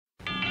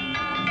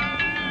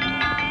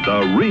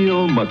The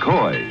Real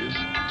McCoys,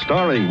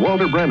 starring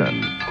Walter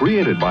Brennan,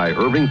 created by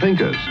Irving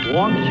Pincus.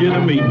 Want you to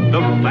meet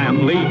the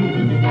family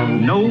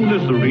known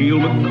as the Real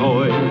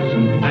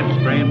McCoys. That's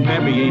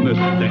Grandpappy Amos,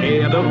 the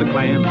head of the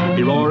clan.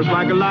 He roars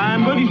like a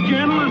lion, but he's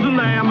gentle as a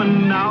lamb.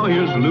 And now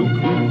here's Luke,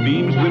 who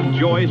beams with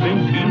joy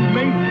since he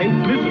made Kate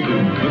Mrs.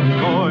 Luke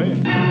McCoy.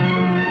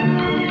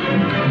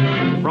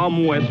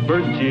 From West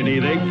Virginia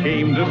they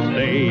came to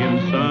stay in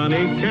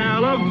sunny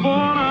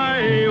California.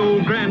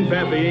 Old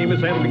Grandpappy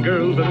Amos and the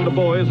girls and the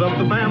boys of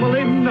the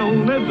family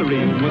known as the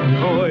Real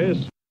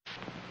McCoys.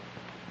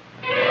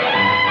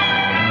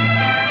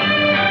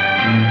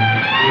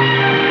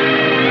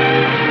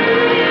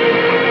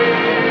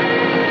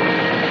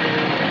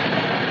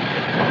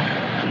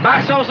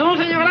 Back so soon,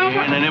 Senor Alpha?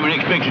 And I never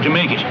expected to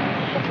make it.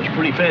 It's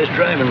pretty fast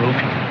driving,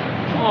 Luke.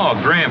 Oh,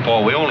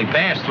 Grandpa, we only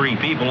passed 3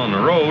 people on the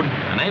road,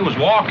 and they was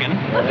walking.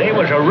 Well, they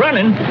was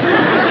a-running.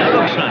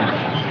 Look,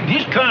 son,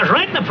 this car's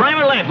right in the prime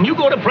of life, and you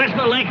go to pressing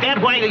her like that,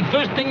 why, the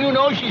first thing you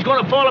know, she's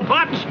going to fall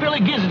apart and spill her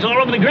gizzards all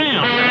over the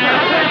ground.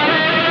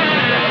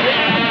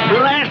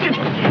 Blast it.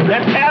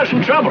 That pal's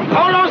in trouble.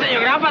 Oh, no,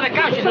 Senor Alpha, the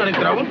cow, she's not in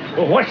trouble.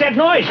 Well, what's that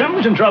noise?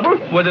 Someone's in trouble.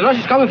 Well, the noise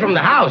is coming from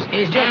the house.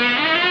 It's just...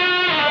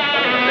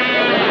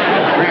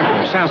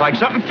 Grandpa, sounds like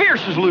something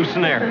fierce is loose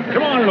in there.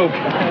 Come on, Luke.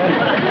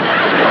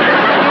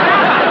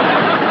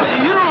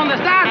 You don't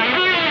understand.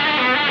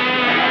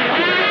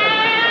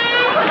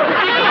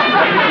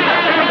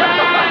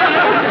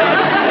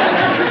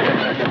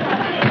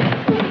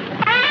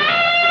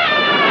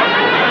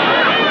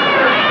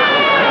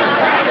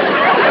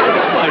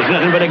 Well, it's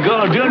nothing but a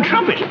goddamn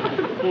trumpet.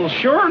 Well,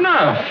 sure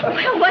enough.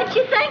 Well, what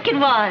you think it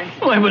was?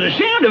 Why, with the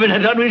sound of it,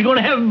 I thought we was going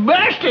to have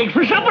bear steaks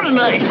for supper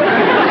tonight.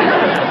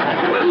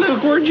 Well,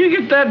 Luke, where'd you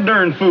get that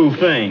darn fool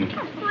thing?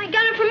 Well, I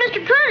got it from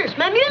Mr. Curtis,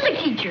 my music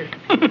teacher.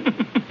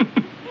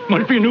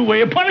 Must be a new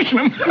way of punishing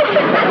him.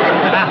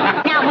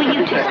 Now, will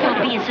you two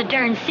stop being so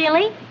darn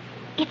silly?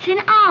 It's an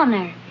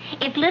honor.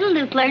 If little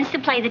Luke learns to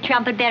play the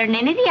trumpet better than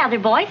any of the other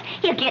boys,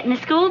 he'll get in the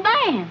school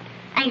band.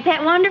 Ain't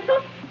that wonderful?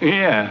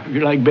 Yeah, if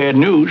you like bad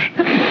news.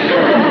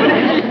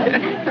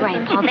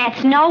 Grandpa,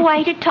 that's no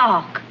way to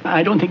talk.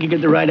 I don't think you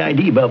get the right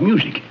idea about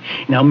music.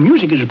 Now,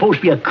 music is supposed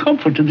to be a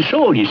comfort to the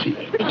soul, you see.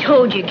 I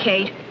told you,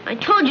 Kate. I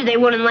told you they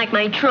wouldn't like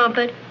my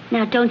trumpet.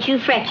 Now, don't you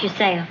fret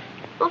yourself.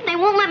 Well, if they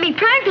won't let me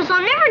practice,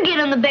 I'll never get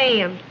in the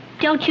band.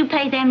 Don't you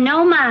pay them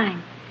no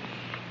mind.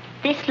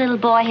 This little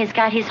boy has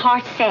got his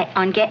heart set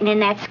on getting in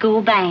that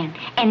school band,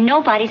 and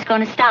nobody's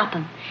going to stop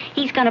him.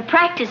 He's going to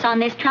practice on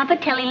this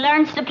trumpet till he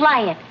learns to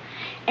play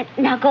it.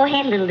 Now, go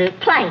ahead, little Luke,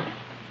 play.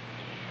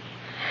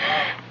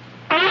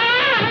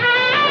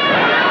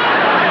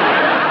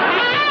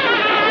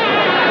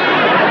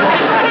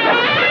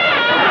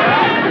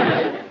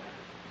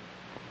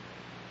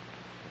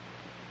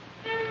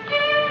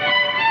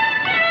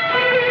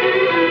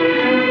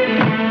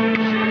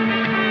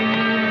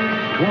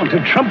 The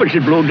trumpets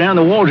that blow down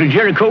the walls of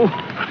Jericho.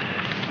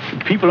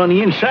 The people on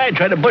the inside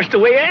try to bust their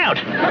way out.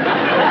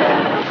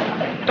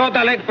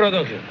 Total egg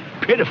production.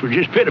 Pitiful,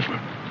 just pitiful.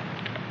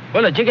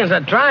 Well, the chickens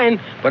are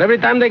trying, but every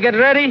time they get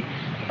ready...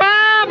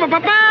 Bop, bop,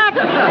 bop, bop.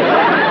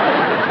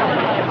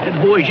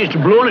 That boy's just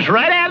blowing us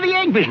right out of the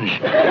egg business.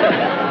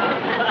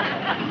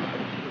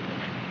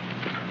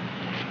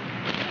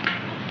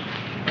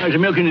 How's the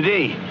milking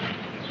today?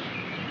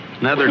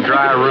 Another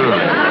dry room.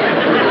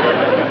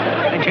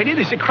 I tell you,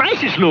 this is a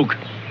crisis, Luke.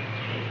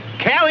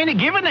 Cow ain't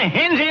a-giving, the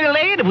hens ain't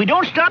a-laying. If we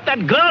don't stop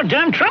that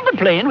goddamn trumpet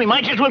playing, we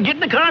might just well get in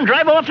the car and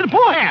drive off to the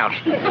poorhouse.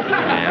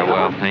 Yeah,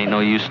 well, ain't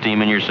no use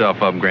steaming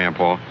yourself up,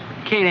 Grandpa.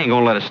 Kate ain't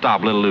gonna let us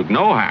stop little Luke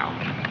nohow.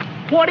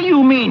 What do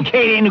you mean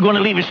Kate ain't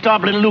gonna leave us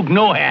stop little Luke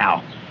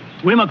nohow?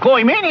 We're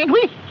McCoy men, ain't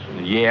we?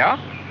 Yeah?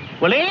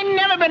 Well, there ain't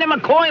never been a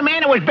McCoy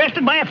man that was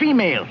bested by a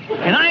female.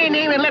 And I ain't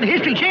even let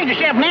history change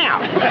itself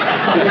now.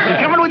 You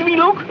coming with me,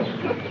 Luke?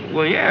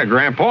 Well, yeah,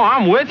 Grandpa,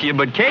 I'm with you,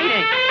 but Kate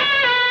ain't...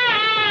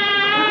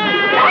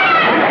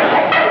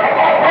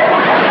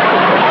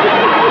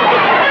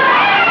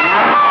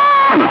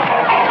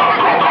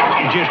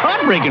 It's just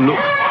heartbreaking, Luke.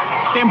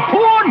 Them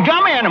poor,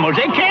 dumb animals,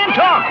 they can't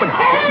talk, but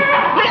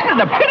listen to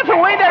the pitiful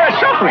way they're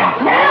suffering.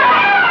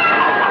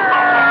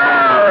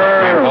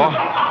 Grandpa,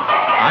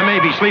 I may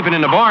be sleeping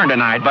in the barn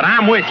tonight, but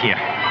I'm with you.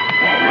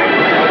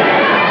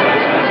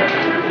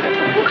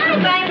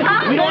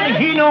 We don't want to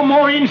hear no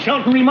more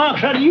insulting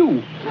remarks out of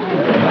you.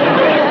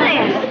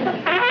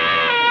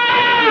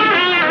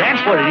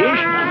 That's what it is.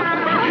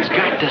 It's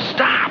got to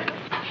stop.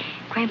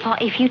 Grandpa,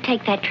 if you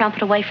take that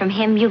trumpet away from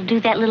him, you'll do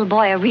that little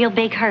boy a real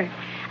big hurt.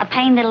 A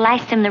pain that'll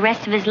last him the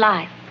rest of his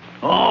life.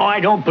 Oh, I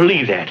don't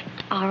believe that.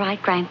 All right,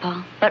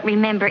 Grandpa. But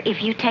remember,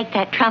 if you take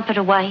that trumpet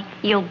away,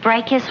 you'll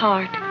break his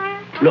heart.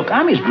 Look,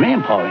 I'm his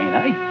grandpa, ain't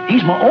I?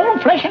 He's my own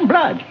flesh and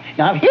blood.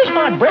 Now, if his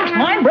heart breaks,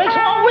 mine breaks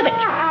along with it.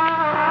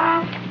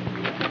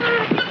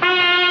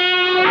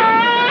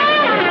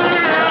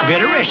 You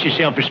better rest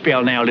yourself a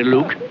spell now, little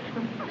Luke.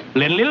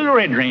 Let a little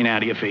red drain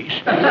out of your face.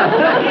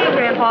 Okay,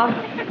 Grandpa.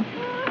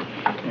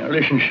 Now,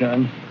 listen,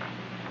 son.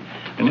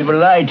 I never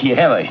lied to you,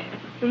 have I?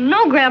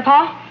 No,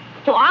 Grandpa.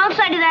 Well,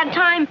 outside of that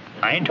time,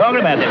 I ain't talking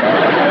about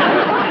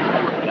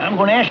that. I'm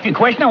going to ask you a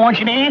question. I want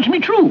you to answer me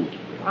true.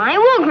 I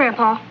will,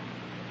 Grandpa.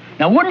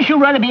 Now, wouldn't you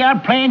rather be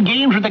out playing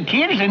games with the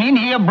kids than in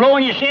here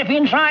blowing yourself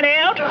inside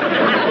out?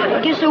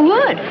 I guess I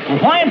would. Well,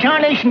 why in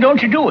tarnation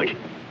don't you do it?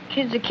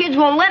 Because the kids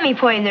won't let me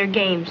play in their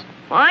games.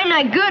 Well, I'm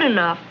not good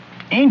enough.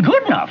 Ain't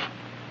good enough.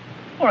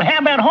 Well, how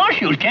about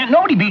horseshoes? Can't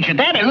nobody beat you at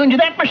that. I learned you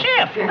that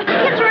myself.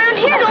 Kids around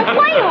here don't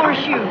play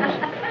horseshoes.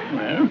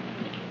 Well,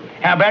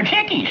 how about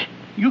checkies?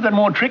 You got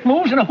more trick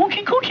moves than a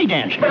hoochie-coochie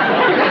dancer.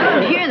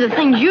 Here, the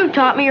things you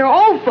taught me are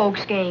old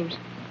folks' games.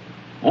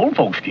 Old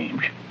folks'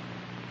 games?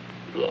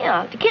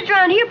 Yeah, the kids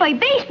around here play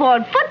baseball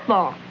and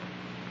football.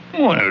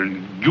 Well,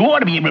 you ought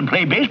to be able to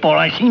play baseball.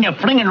 I seen you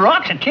flinging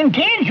rocks at tin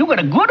cans. You got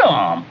a good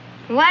arm.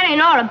 Well, that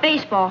ain't all of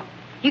baseball.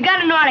 You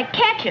gotta know how to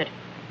catch it.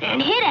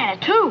 And hit at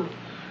it, too.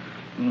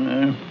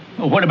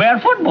 Well, what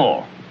about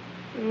football?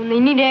 When they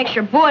need an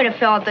extra boy to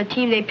fill out the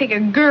team, they pick a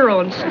girl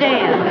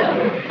instead.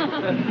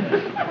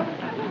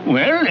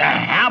 Well,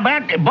 how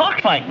about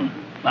box fighting?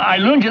 I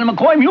learned you the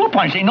McCoy mule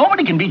punch. Ain't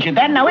nobody can beat you at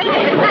that now, either.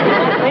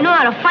 I know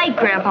how to fight,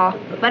 Grandpa,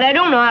 but I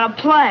don't know how to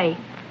play.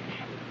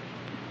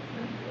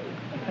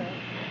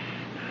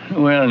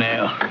 Well,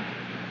 now,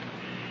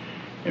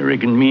 I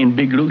reckon me and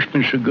Big Luke's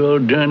been so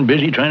done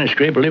busy trying to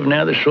scrape a living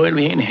out of the soil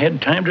we ain't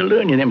had time to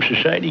learn you them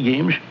society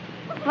games.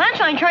 Well, that's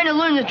why I'm trying to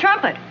learn the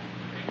trumpet.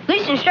 At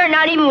least I'm starting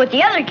out even with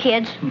the other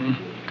kids.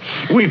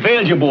 We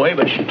failed you, boy,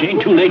 but it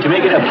ain't too late to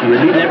make it up to you.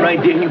 Leave that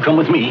right there and you come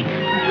with me.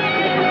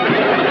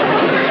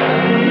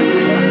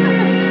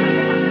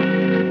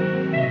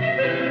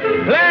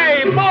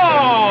 Play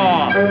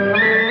ball!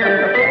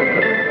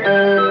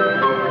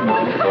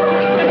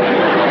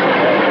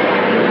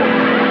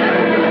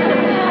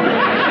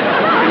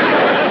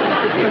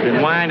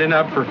 Been winding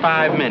up for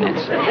 5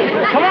 minutes.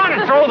 Come on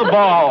and throw the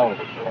ball.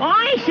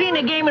 I seen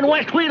a game in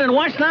West Wheeling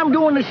once, and I'm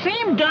doing the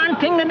same darn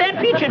thing that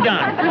preacher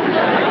done.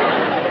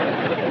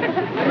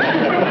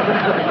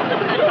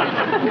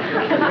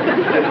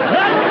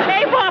 Well,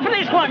 tape off of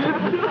this one.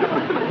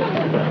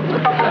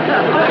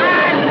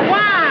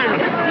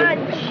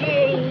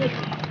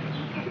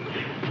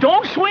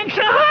 Don't swing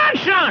so hard,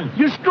 son.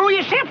 You screw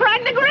yourself right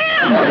in the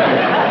ground.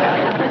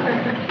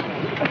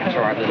 That's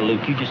all right, little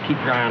Luke. You just keep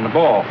your eye on the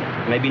ball.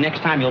 Maybe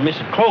next time you'll miss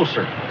it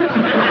closer.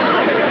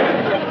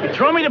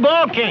 Throw me the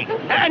ball, King.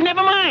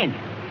 Never mind.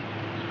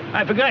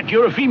 I forgot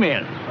you're a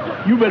female.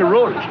 You better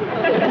roll it.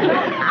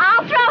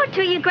 I'll throw it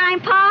to you,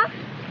 Grandpa.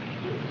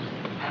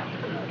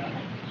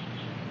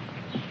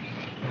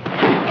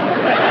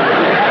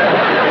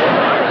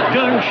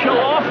 Done show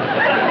off.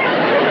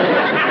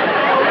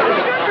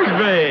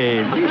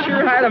 Babe, you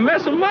sure had a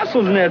mess of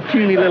muscles in that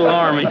puny little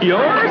arm of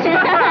yours.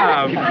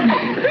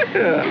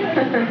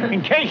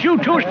 In case you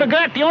two's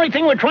forgot, the only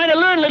thing we're trying to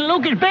learn, little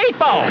Luke, is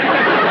baseball.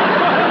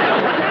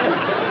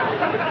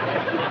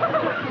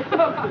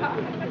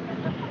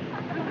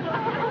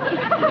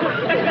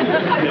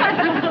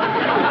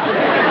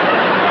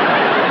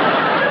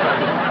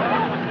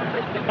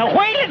 Now,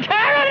 wait a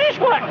tire on this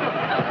one.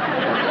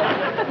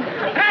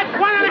 That's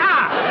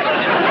 1.5.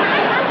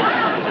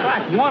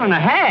 That's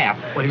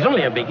 1.5? Well, he's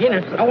only a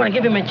beginner. I want to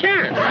give him a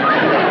chance.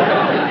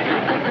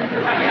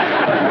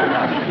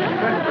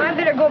 I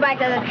better go back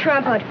to the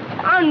trumpet.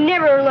 I'll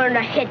never learn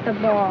to hit the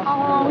ball.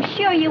 Oh,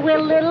 sure you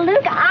will, little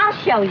Luke. I'll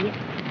show you.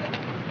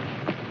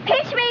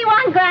 Pitch me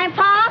one,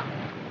 Grandpa.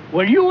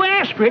 Well, you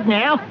asked for it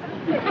now.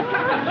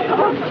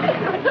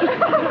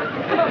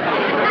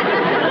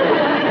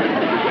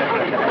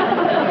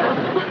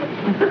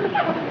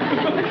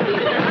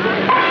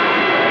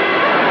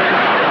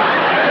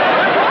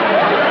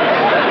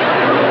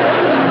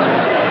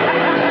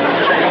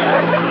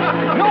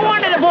 No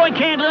wonder the boy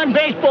can't learn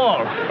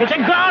baseball. It's a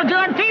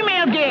darn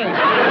female game.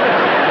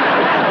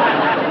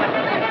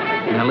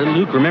 Now, little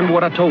Luke, remember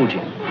what I told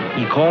you.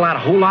 You call out a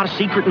whole lot of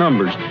secret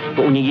numbers,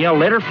 but when you yell,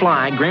 "Let her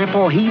fly,"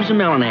 Grandpa heaves a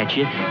melon at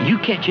you, you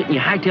catch it, and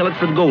you hightail it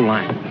for the goal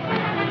line.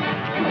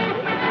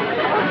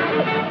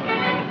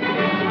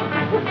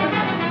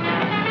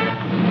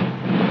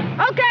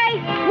 Okay,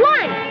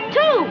 1,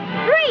 2,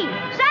 3,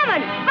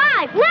 7,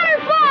 5. Let her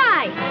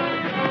fly!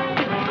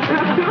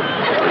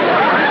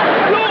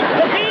 Look,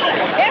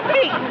 help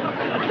me!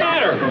 What's the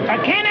matter? I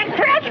can't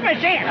uncrouch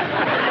myself.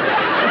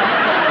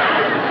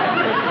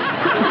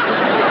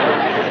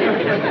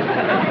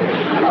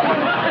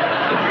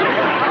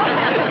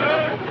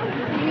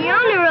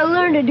 I'll never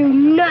learn to do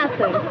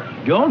nothing.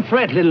 Don't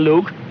fret, little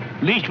Luke.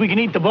 At least we can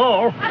eat the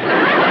ball.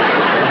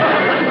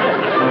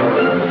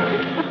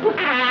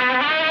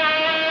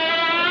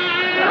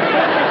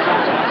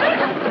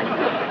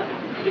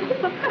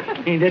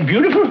 Ain't that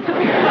beautiful?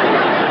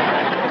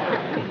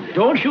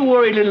 Don't you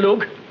worry, little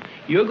Luke.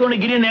 You're going to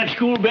get in that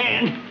school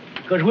band,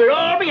 because we're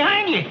all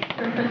behind you.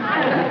 You're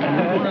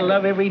going to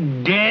love every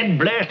dead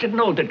blasted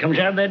note that comes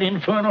out of that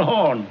infernal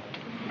horn,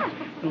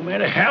 no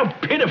matter how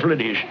pitiful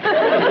it is.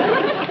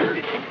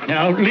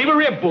 Now, leave a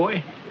rip,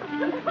 boy.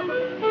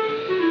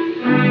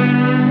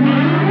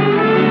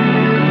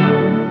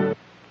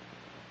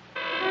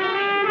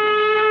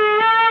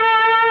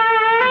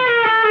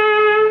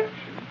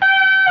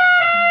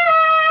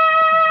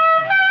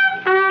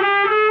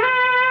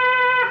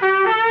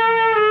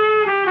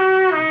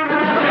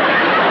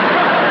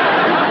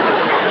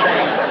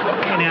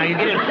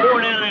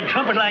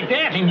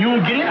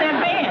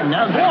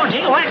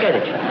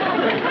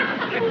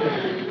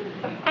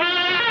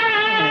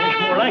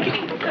 That's more like it.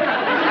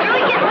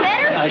 Really getting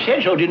better? I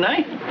said so, didn't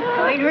I?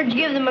 I heard you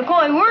give the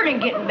McCoy word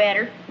and getting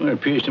better. Well, it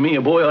appears to me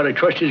a boy ought to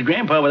trust his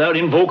grandpa without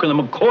invoking the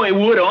McCoy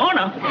wood of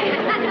honor.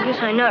 I guess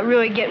I'm not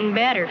really getting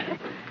better.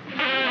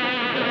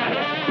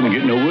 Couldn't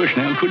get no worse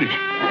now, could it?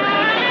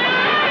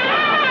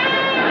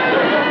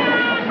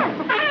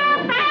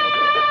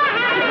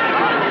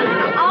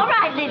 All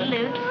right, little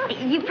Luke.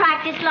 You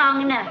practiced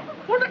long enough.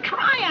 Well, the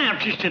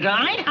tryouts is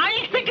tonight. How do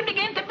you expect him to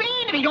get the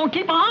band if he don't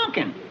keep a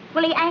honking?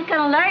 Well, he ain't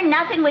gonna learn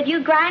nothing with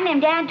you grinding him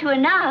down to a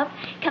knob.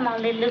 Come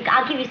on, little Luke.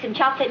 I'll give you some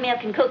chocolate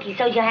milk and cookies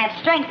so you'll have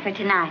strength for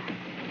tonight.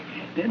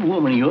 That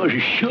woman of yours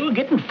is sure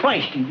getting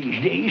feisty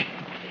these days.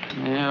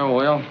 Yeah,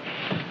 well,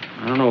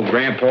 I don't know,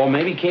 Grandpa.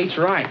 Maybe Kate's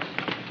right.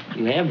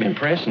 You have been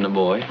pressing the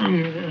boy.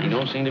 He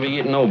don't seem to be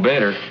getting no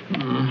better.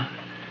 I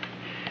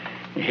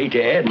hate to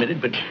admit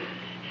it, but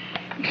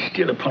it's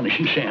still a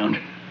punishing sound.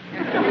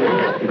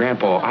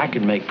 Grandpa, I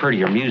could make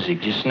prettier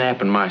music just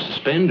snapping my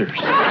suspenders.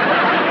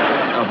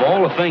 Of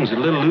all the things that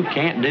little Luke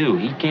can't do,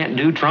 he can't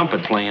do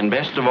trumpet playing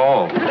best of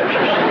all. He's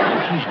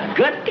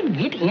got to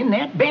get in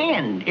that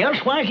band.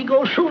 Elsewise, he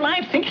goes through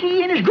life thinking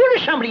he ain't as good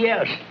as somebody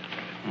else.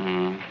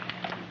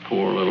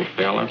 Poor little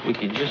fella. If we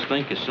could just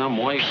think of some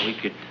way we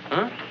could...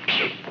 Huh?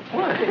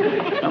 What?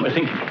 I'm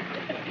thinking.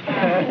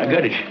 I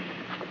got it.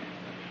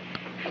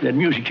 That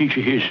music teacher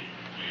of his,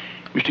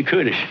 Mr.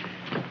 Curtis.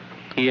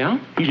 Yeah?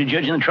 He's a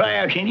judge in the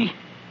tryouts, ain't he?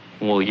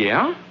 Well,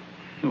 yeah.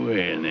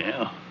 Well,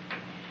 now.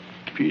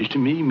 Appears to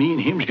me and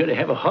him's got to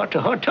have a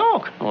heart-to-heart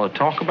talk. Well,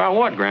 talk about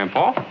what,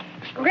 Grandpa?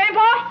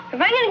 Grandpa, if I'm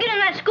going to get in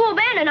that school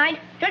band tonight,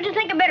 don't you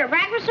think I better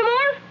practice some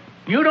more?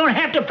 You don't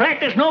have to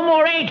practice no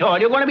more, Atoll.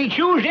 You're going to be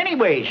choosed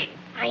anyways.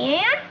 I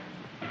am?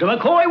 The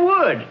McCoy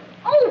would.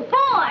 Oh,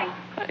 boy!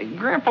 Hey,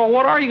 Grandpa,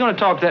 what are you going to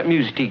talk to that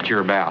music teacher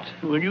about?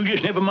 Well, you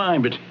just never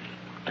mind, but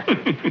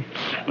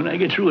when I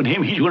get through with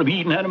him, he's going to be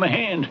eating out of my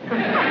hand.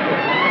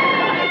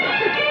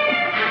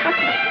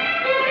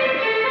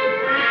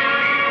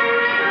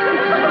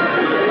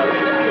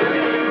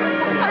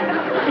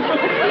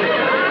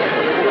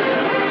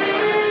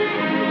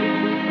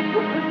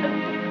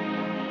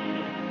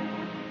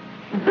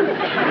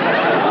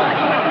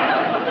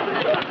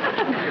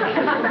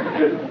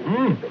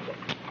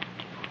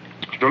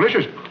 It's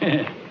delicious.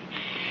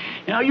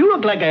 Now, you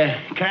look like a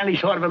kindly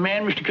sort of a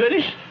man, Mr.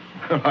 Curtis.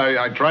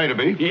 I try to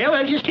be. Yeah,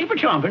 well, just keep it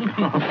chomping. You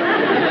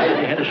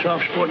had a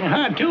soft spot in your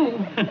heart, too.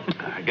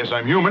 I guess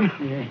I'm human.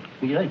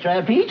 Would you like to try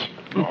a peach?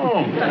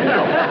 Oh.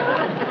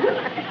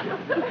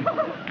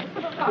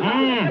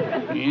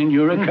 And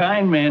you're a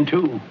kind man,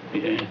 too.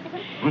 Yeah.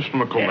 Mr.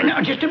 McCoy.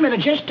 Now, just a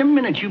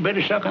minute. You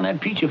better suck on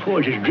that peach of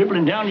yours. It's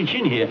dribbling down your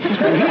chin here.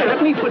 Here,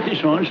 let me put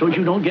this on so that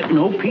you don't get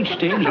no peach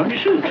stains on your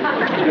suit.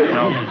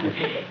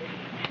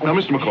 Now,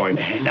 Mr. McCoy.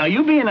 Now,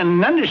 you being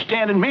an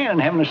understanding man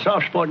and having a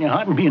soft spot in your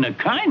heart and being a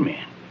kind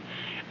man,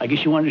 I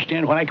guess you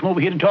understand what I come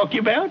over here to talk to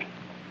you about?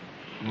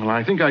 Well,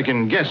 I think I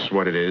can guess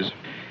what it is.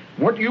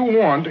 What you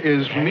want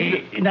is for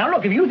me to... Now,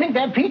 look, if you think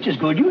that peach is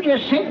good, you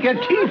just sink your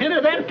teeth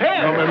into that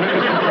pear. No,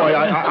 Mr. McCoy,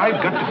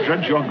 I've got to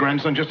judge your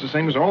grandson just the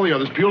same as all the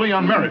others, purely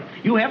on merit.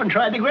 You haven't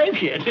tried the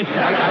grapes yet. I've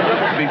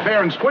got to be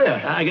fair and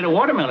square. I get a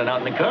watermelon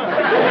out in the car.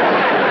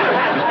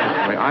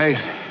 I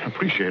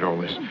appreciate all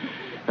this.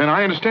 And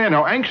I understand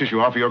how anxious you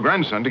are for your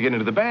grandson to get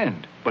into the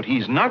band. But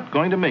he's not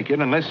going to make it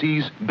unless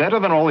he's better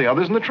than all the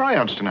others in the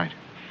tryouts tonight.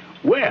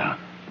 Well,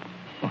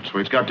 That's the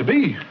way it's got to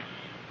be.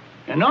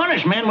 an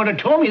honest man would have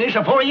told me this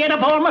before he ate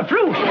up all my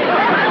fruit.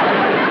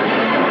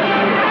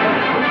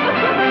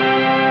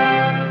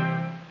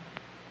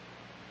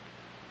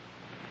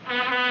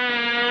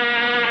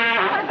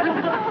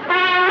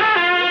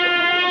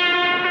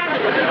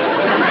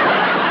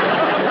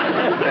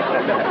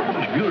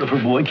 It's beautiful,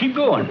 boy. Keep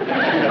going.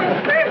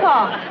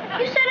 Grandpa,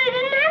 you said I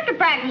didn't have to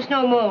practice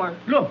no more.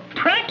 Look,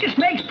 practice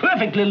makes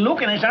perfect, little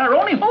Luke, and it's our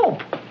only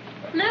hope.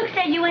 Luke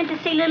said you went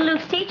to see little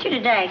Luke's teacher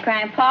today,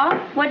 Grandpa.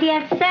 What do you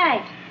have to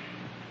say?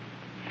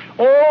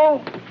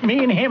 Oh,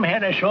 me and him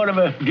had a sort of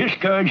a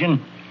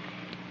discouraging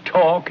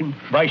talk and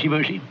vice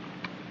versa.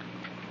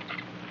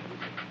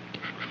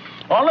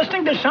 Always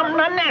think there's something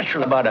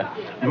unnatural about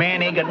a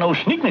man ain't got no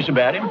sneakness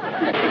about him.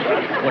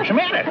 What's the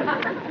matter?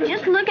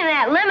 Just looking at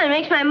that lemon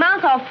makes my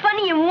mouth all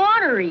funny and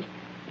watery.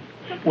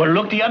 Well,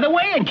 look the other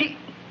way and keep...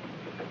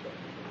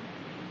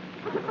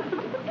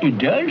 It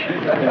does?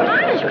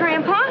 Honest,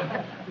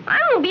 Grandpa, I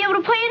won't be able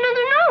to play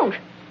another note.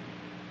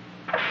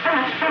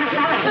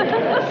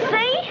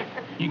 See?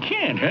 You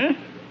can't, huh?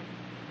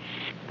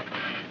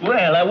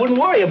 Well, I wouldn't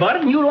worry about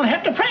it, and you don't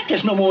have to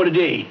practice no more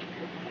today.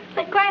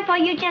 But, Grandpa,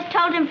 you just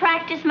told him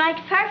practice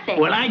makes perfect.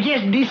 Well, I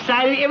just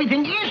decided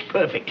everything is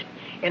perfect.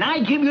 And I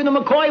give you the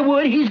McCoy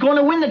word he's going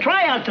to win the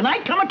tryout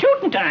tonight come a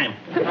tootin' time.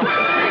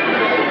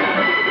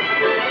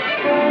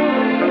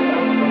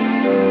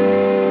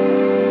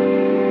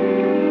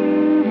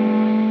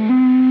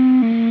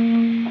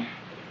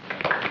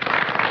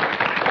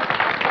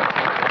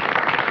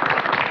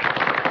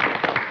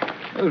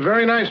 That was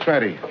very nice,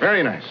 Fatty.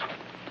 Very nice.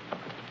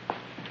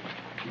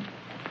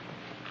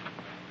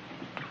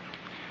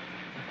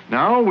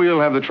 Now we'll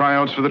have the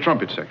tryouts for the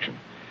trumpet section.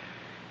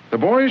 The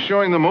boys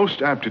showing the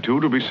most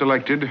aptitude will be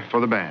selected for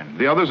the band.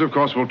 The others, of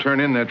course, will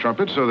turn in their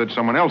trumpets so that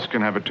someone else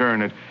can have a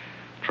turn at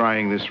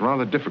trying this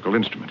rather difficult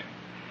instrument.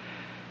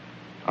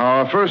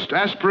 Our first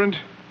aspirant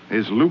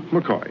is Luke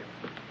McCoy.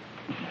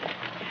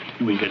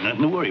 You ain't got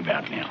nothing to worry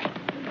about now.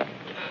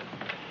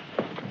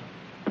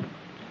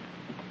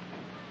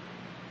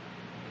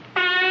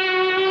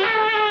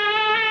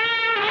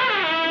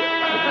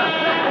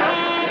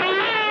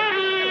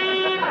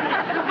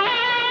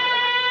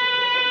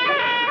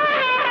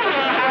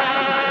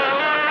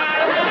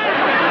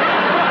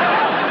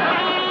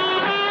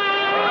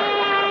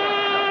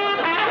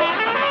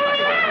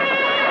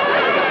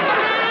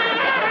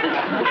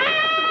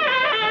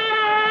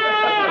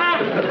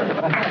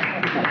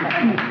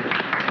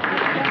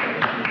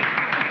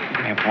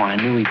 I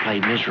knew he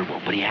played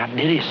miserable, but he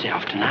outdid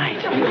himself tonight.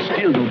 He'll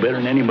still do better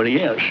than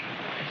anybody else.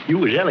 You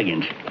was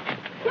elegant.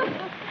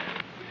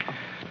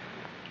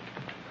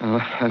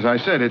 As I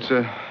said, it's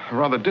a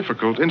rather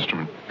difficult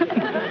instrument.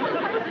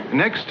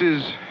 Next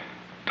is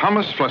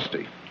Thomas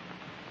Flusty.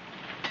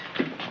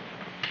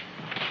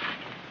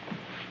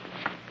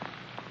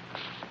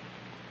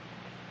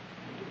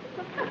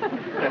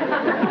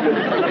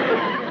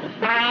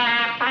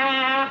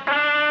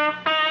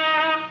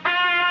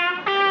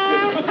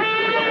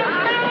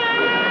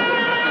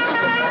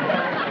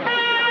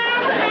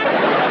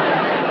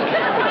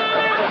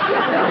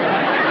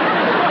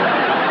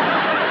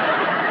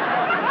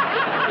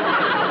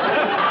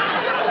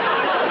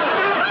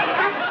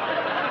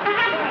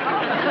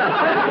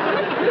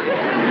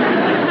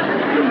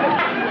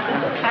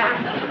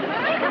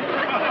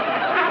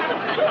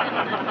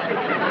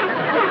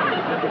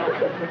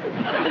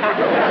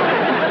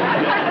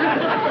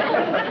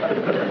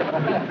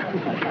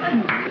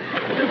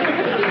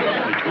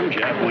 I told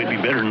you I would be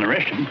better than the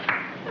rest of them.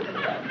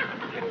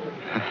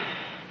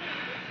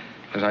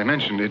 As I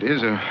mentioned, it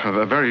is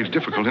a very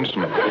difficult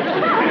instrument.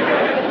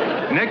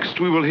 Next,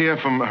 we will hear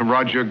from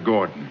Roger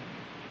Gordon.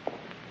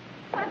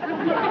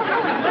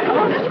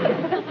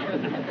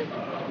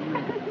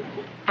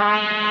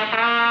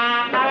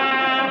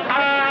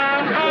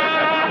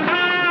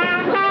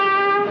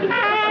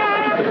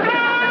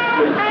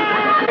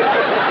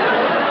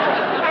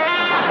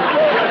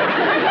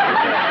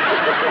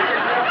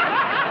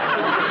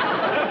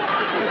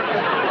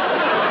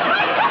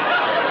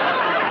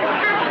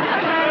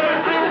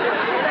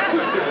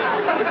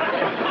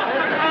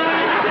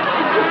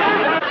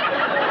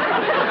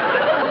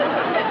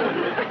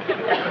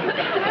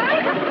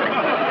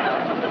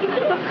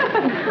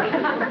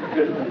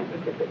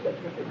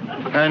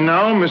 And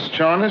now, Miss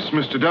Charnes,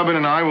 Mr. Dubbin,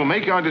 and I will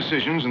make our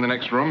decisions in the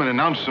next room and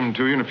announce them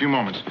to you in a few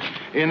moments.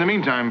 In the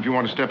meantime, if you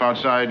want to step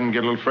outside and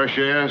get a little fresh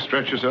air,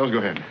 stretch yourselves, go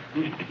ahead.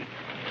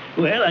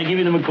 Well, I give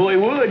you the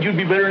McCoy word. You'd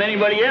be better than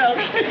anybody else.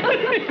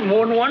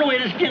 More than one way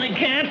to skin a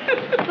cat.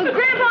 But,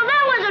 Grandpa,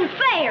 that wasn't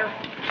fair.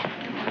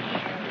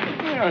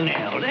 Well,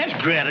 now,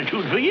 that's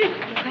gratitude for you.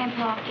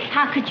 Grandpa,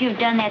 how could you have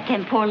done that to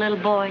them poor little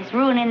boys,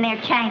 ruining their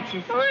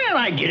chances? Well,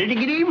 I did it to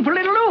get even for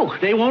little Luke.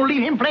 They won't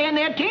leave him play in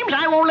their teams.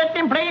 I won't let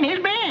them play in his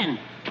band.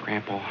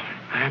 Grandpa,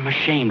 I'm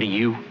ashamed of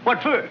you.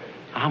 What for?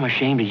 I'm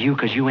ashamed of you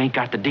because you ain't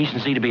got the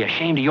decency to be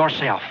ashamed of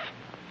yourself.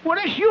 Well,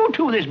 it's you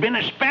two that's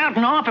been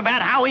spouting off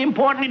about how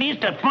important it is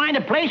to find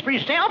a place for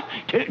yourself,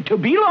 to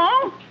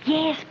belong.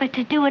 Yes, but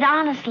to do it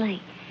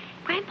honestly.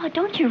 Grandpa,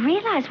 don't you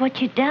realize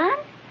what you've done?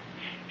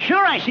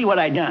 Sure, I see what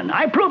I done.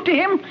 I proved to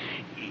him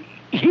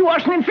he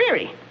wasn't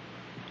inferior.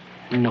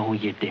 No,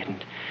 you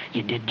didn't.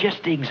 You did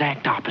just the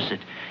exact opposite.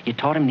 You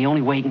taught him the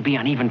only way he can be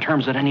on even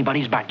terms with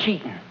anybody's by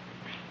cheating.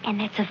 And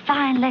that's a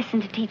fine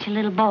lesson to teach a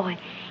little boy.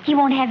 He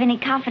won't have any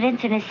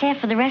confidence in himself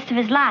for the rest of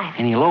his life.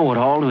 And he'll owe it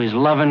all to his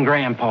loving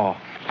grandpa.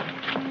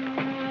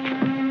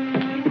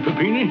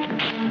 Papini?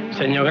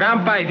 Senor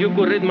Grandpa, if you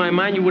could read my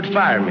mind, you would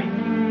fire me.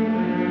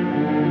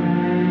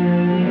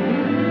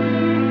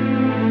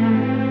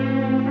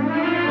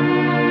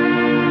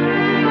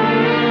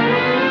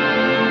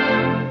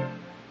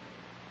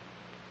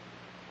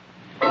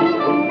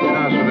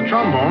 As for the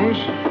trombones,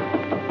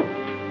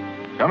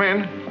 come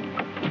in.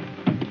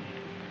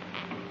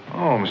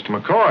 Oh, Mr.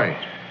 McCoy.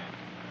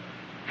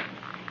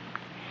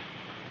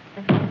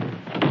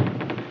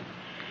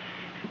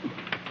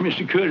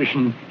 Mr. Curtis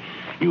and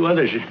you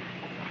others,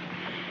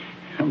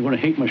 I'm going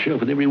to hate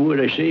myself with every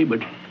word I say,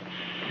 but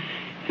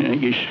I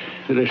guess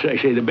the less I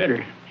say, the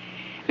better.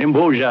 Them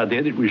boys out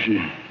there that was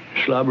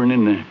slobbering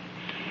in the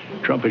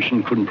trumpets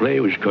and couldn't play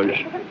was because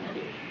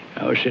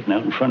I was sitting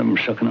out in front of them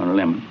sucking on a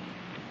lemon.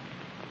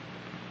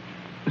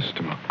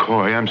 Mr.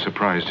 McCoy, I'm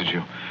surprised at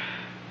you.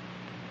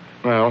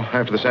 Well,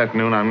 after this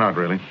afternoon, I'm not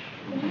really.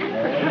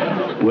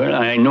 Well,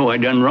 I know I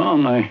done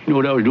wrong. I know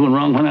what I was doing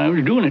wrong when I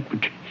was doing it,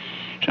 but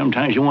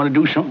sometimes you want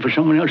to do something for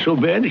someone else so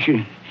bad that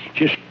you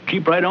just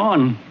keep right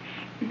on.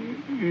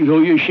 Though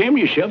you're ashamed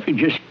of yourself, you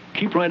just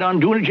keep right on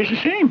doing it just the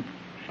same.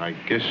 I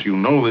guess you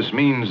know this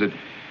means that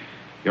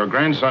your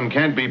grandson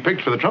can't be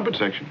picked for the trumpet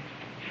section.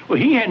 Well,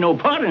 he had no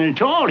part in it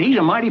at all. He's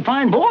a mighty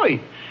fine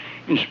boy.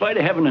 In spite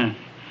of having a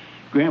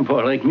grandpa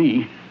like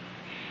me.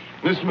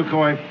 Mr.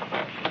 McCoy,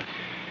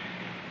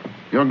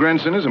 your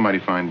grandson is a mighty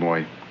fine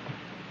boy.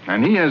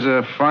 And he has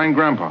a fine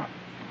grandpa.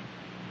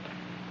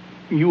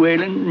 You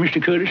ailing,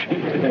 Mr. Curtis?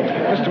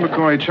 Mr.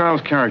 McCoy, a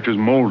child's character is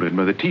molded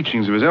by the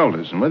teachings of his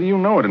elders. And whether you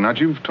know it or not,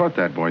 you've taught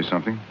that boy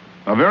something.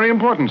 A very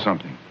important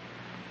something.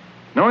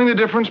 Knowing the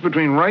difference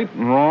between right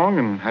and wrong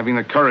and having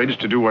the courage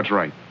to do what's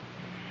right.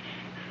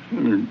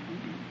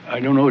 I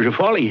don't know as to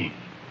follow you.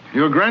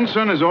 Your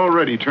grandson has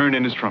already turned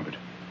in his trumpet.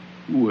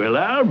 Well,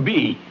 I'll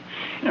be.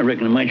 I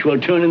reckon I might as well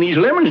turn in these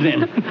lemons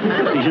then.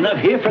 There's enough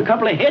here for a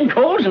couple of head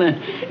colds and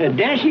a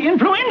dash of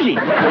influenza.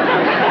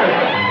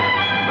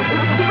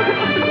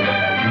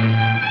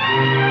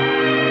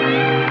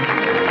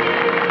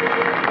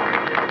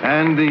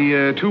 And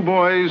the two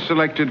boys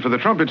selected for the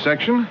trumpet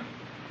section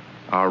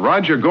are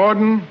Roger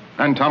Gordon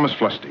and Thomas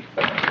Flusty.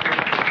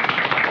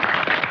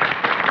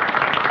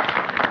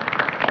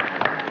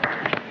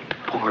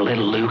 Poor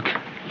little Luke.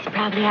 He's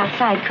probably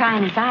outside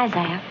crying his eyes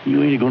out.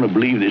 You ain't going to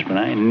believe this, but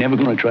I ain't never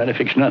going to try to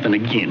fix nothing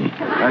again.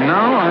 And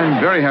now I'm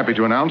very happy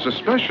to announce a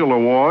special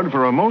award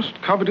for a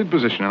most coveted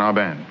position in our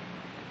band.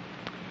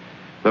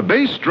 The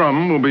bass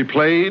drum will be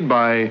played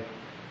by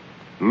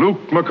Luke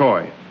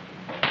McCoy.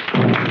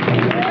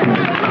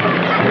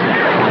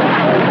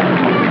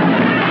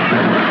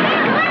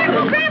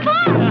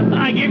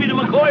 I gave you the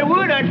McCoy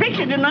word. I'd fix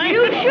it, didn't I?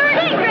 You sure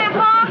did,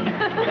 Grandpa.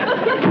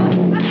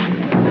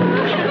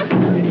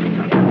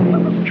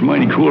 It's a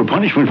mighty cruel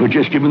punishment for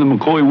just giving the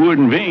McCoy word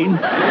in vain.